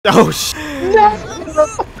Oh sh.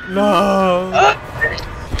 No.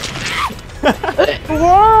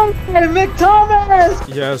 Whoa,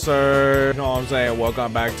 McThomas! Yes, sir. You know what I'm saying?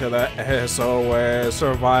 Welcome back to the SOS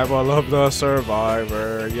Survival of the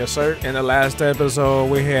Survivor. Yes, sir. In the last episode,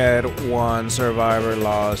 we had one survivor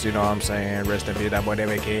lost. You know what I'm saying? Rest in peace, that boy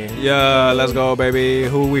DBD King. Yeah, let's go, baby.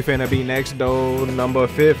 Who we finna be next, though? Number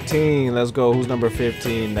 15. Let's go. Who's number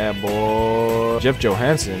 15? That boy. Jeff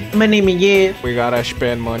Johansson. My name is Jeff. We gotta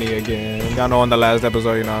spend money again. Y'all know in the last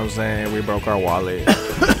episode, you know what I'm saying? We broke our wallet.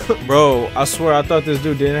 Bro, I swear I thought this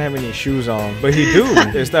dude didn't have any shoes on, but he do.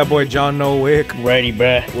 It's that boy John Nowick. Ready,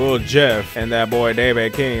 bruh. Will Jeff and that boy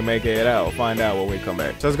DBD King make it out. Find out when we come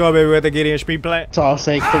back. So let's go, baby, with the Gideon Speed plant. It's all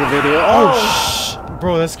sake for the video. Oh, shh.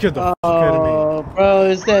 Bro, that scared the fuck out of me. Oh, bro,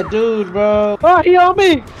 it's that dude, bro. Oh, he on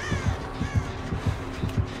me.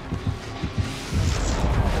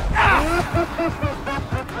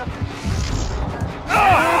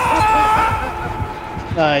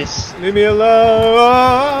 Nice. Leave me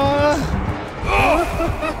alone.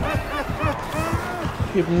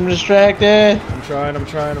 Keep him distracted. I'm trying.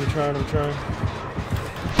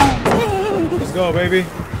 Let's go, baby.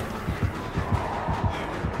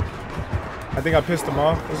 I think I pissed him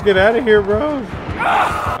off. Let's get out of here, bro.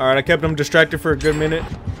 Alright, I kept him distracted for a good minute.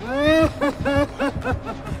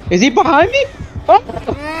 Is he behind me? Oh,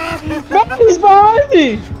 bro, he's behind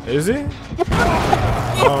me. Is he?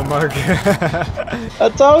 Oh my god. I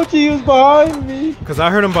told you he was behind me. Cause I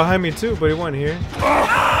heard him behind me too, but he wasn't here.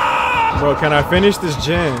 Bro, can I finish this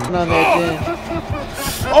gen? Not that gen.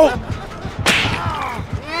 Oh!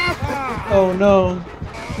 Oh no.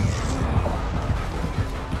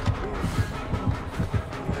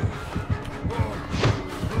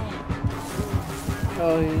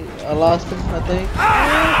 Oh, I lost him, I think.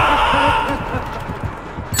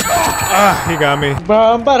 Ah, he got me. Bro,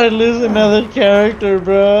 I'm about to lose another character,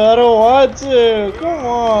 bro. I don't want to. Come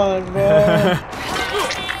on, bro.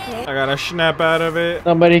 I gotta snap out of it.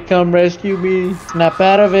 Somebody come rescue me. Snap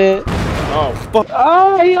out of it. Oh, fuck.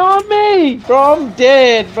 Oh, he on me. Bro, I'm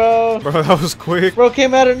dead, bro. Bro, that was quick. Bro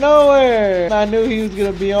came out of nowhere. I knew he was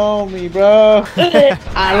gonna be on me, bro.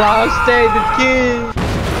 I lost David King.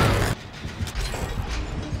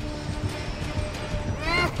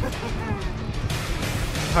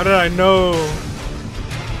 How did I know?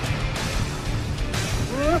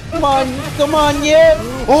 Come on, yeah.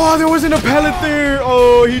 Oh, there wasn't a pallet there.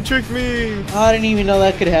 Oh, he tricked me. I didn't even know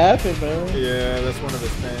that could happen, bro. Yeah, that's one of his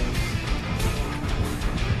things.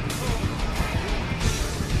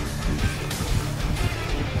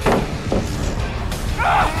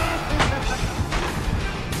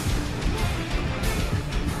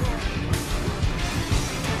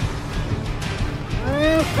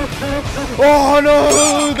 Oh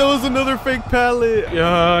no, that was another fake pallet.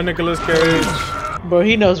 Yeah, Nicolas Cage. Bro,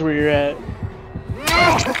 he knows where you're at.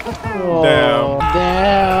 Oh,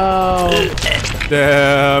 damn.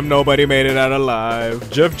 Damn, nobody made it out alive.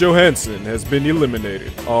 Jeff Johansson has been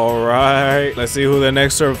eliminated. All right, let's see who the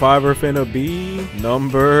next survivor finna be.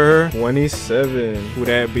 Number 27. Who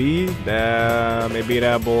that be? Damn, maybe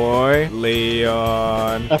that boy,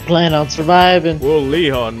 Leon. I plan on surviving. Will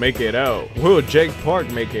Leon make it out? Will Jake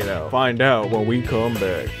Park make it out? Find out when we come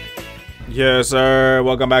back. Yes, sir.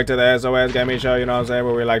 Welcome back to the SOS Gaming Show, you know what I'm saying?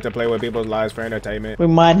 Where we like to play with people's lives for entertainment. With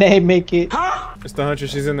my name, make it. It's the Hunter.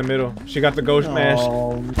 She's in the middle. She got the ghost mask.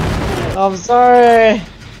 I'm sorry.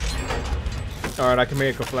 Alright, I can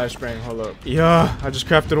make a flashbang. Hold up. Yeah, I just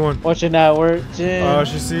crafted one. Watch it not work, Jim. Oh,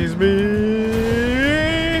 she sees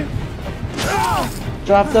me.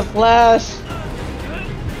 Drop the flash.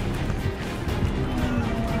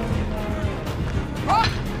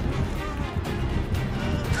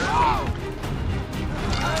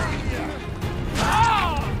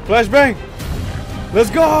 Flashbang! Let's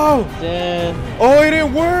go! Damn. Oh, it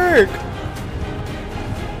didn't work!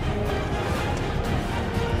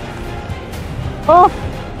 Oh!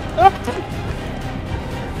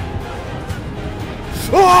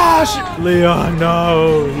 Oh, shit! Leon,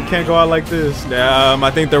 no! You can't go out like this.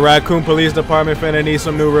 I think the Raccoon Police Department finna need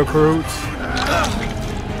some new recruits.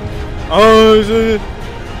 Oh, shit!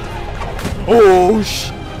 Oh,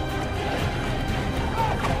 shit!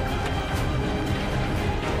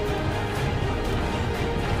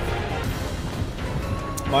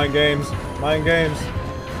 Mind games. Mind games.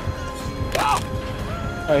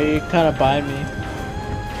 Oh, you kind of by me.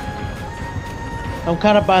 I'm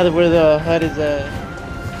kind of by where the HUD is at.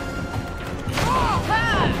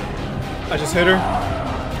 I just hit her.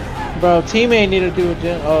 Bro, teammate need to do a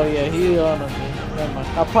gen. Oh yeah, he on me. Never mind.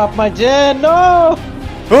 I popped my gen. No.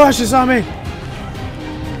 Oh, she saw me.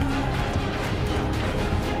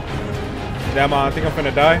 Damn, I think I'm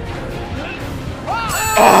finna die.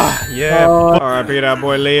 Ah, yeah. R.I.P. that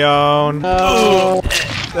boy Leon.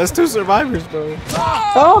 That's 2 survivors, bro.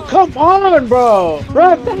 Oh, come on, bro.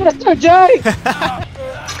 Run faster, Jake.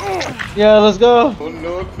 Yeah, let's go. Oh,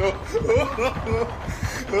 no.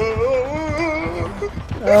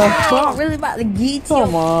 I'm really about to get you.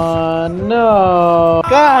 Come on, no.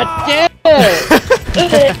 God damn it.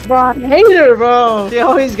 Bro, I hate her, bro. She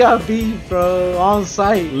always got beef, bro, on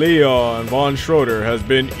site. Leon von Schroeder has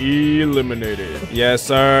been eliminated. Yes,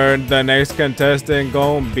 sir. The next contestant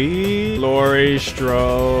gonna be Laurie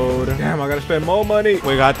Strode. Damn, I gotta spend more money.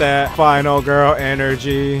 We got that final girl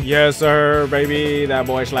energy. Yes, sir, baby. That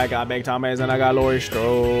boy Slack got Big Thomas and I got Laurie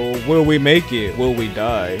Strode. Will we make it? Will we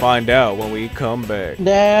die? Find out when we come back.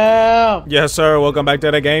 Damn. Yes, sir. Welcome back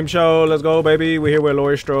to the game show. Let's go, baby. We're here with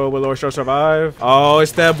Laurie Strode. Will Laurie Strode survive? Oh,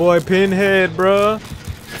 it's that boy Pinhead, bruh.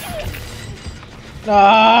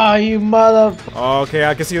 Ah, you mother. Okay,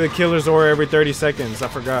 I can see the killer's aura every 30 seconds. I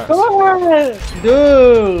forgot. Come on,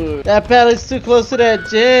 dude. That pallet's too close to that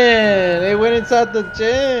gen. It went inside the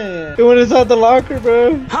gen. It went inside the locker,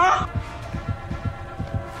 bro. Huh?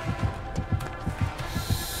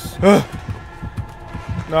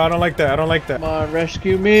 No, I don't like that. I don't like that. Come on,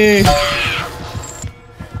 rescue me.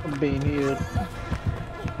 I'm being healed.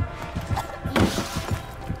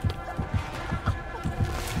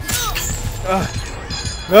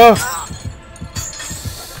 No.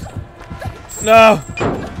 No.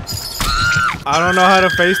 I don't know how to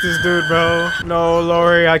face this dude, bro. No,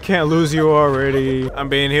 Laurie, I can't lose you already. I'm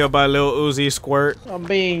being healed by Lil Uzi Squirt. I'm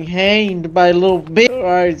being hanged by a little bit. All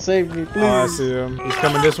right, save me, please. Oh, I see him. He's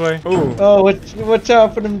coming this way. Ooh. Oh, watch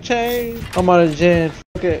out for them chains. I'm on a gen.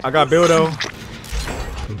 Okay. I got Bildo.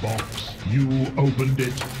 The box. You opened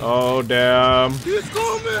it. Oh, damn. He's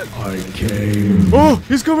coming. I came. Oh,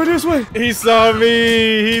 he's coming this way. He saw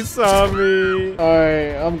me. He saw me. All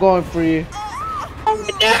right, I'm going for you.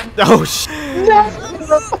 Oh, shit.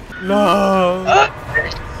 No.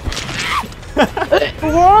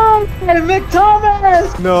 Whoa,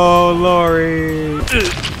 McThomas! No, Laurie.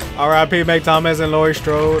 R.I.P. McThomas and Laurie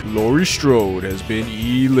Strode. Laurie Strode has been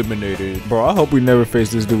eliminated. Bro, I hope we never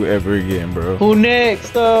face this dude ever again, bro. Who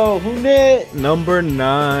next, though? Who next? Number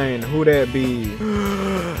 9. Who that be?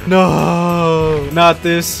 No, not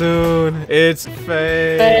this soon. It's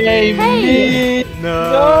Faye. Hey.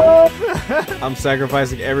 No. I'm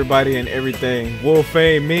sacrificing everybody and everything. Will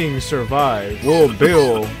Faye Ming survive? Will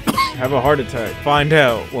Bill have a heart attack? Find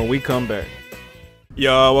out when we come back.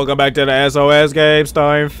 Yo, welcome back to the SOS game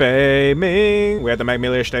starring Faye Ming. We at the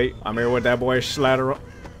Macmillan Estate. I'm here with that boy Slatter.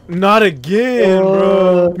 Not again,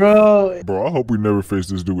 bro. Bro, I hope we never face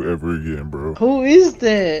this dude ever again, bro. Who is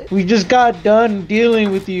that? We just got done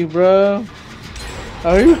dealing with you, bro.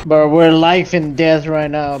 Are you? Bro, we're life and death right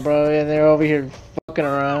now, bro. And they're over here fucking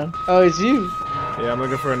around. Oh, it's you. Yeah, I'm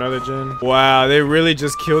looking for another gen. Wow, they really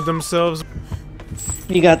just killed themselves.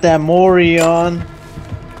 You got that Mori on.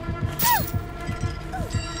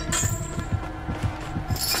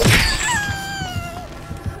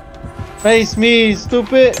 Face me,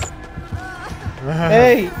 stupid.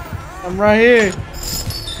 Hey, I'm right here.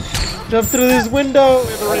 Jump through this window.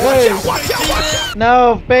 Hey.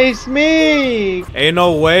 No, face me. Ain't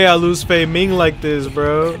no way I lose Faye Ming like this,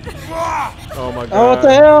 bro. Oh my god. Oh, what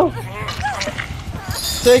the hell?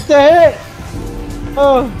 Take the hit.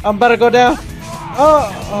 Oh, I'm about to go down.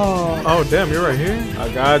 Oh. Oh, damn, you're right here. I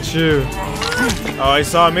got you. Oh, he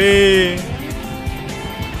saw me.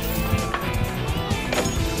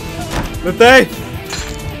 Lete,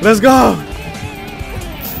 let's go.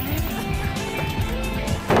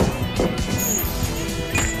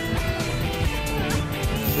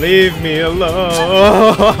 Leave me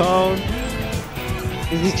alone.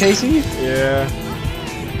 Is he chasing you? Yeah.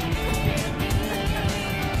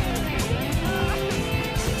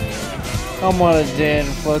 I'm on a gen.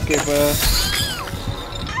 Fuck it, bro.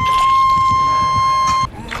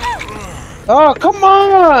 Oh, come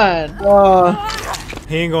on.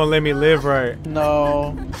 He ain't gonna let me live right.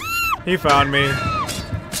 No. He found me.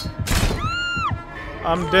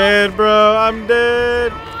 I'm dead, bro. I'm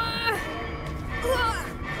dead.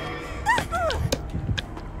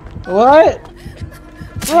 What?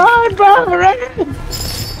 Run, bro, run!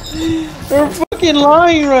 They're fucking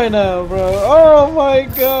lying right now, bro. Oh my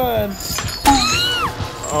god.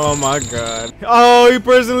 Oh my god. Oh, he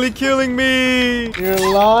personally killing me.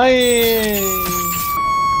 You're lying.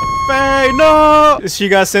 Faye, no! She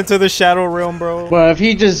got sent to the Shadow Realm, bro. Bro, if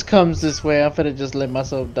he just comes this way, I'm finna just let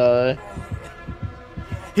myself die.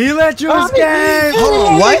 He let you escape!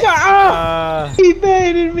 Oh, what? He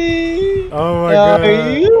baited me! Oh my god.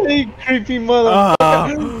 You creepy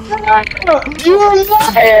motherfucker. You liar!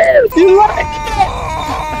 You liar!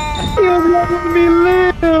 You let me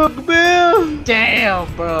live, man!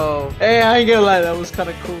 Damn, bro. Hey, I ain't gonna lie, that was kind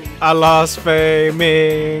of cool. I lost Fei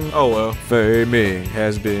Ming. Oh well, Fei Ming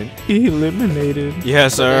has been eliminated.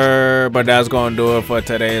 Yes, sir. But that's gonna do it for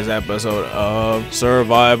today's episode of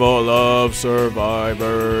Survival of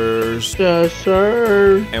Survivors. Yes,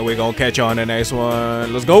 sir. And we're gonna catch you on the next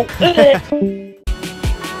one. Let's go.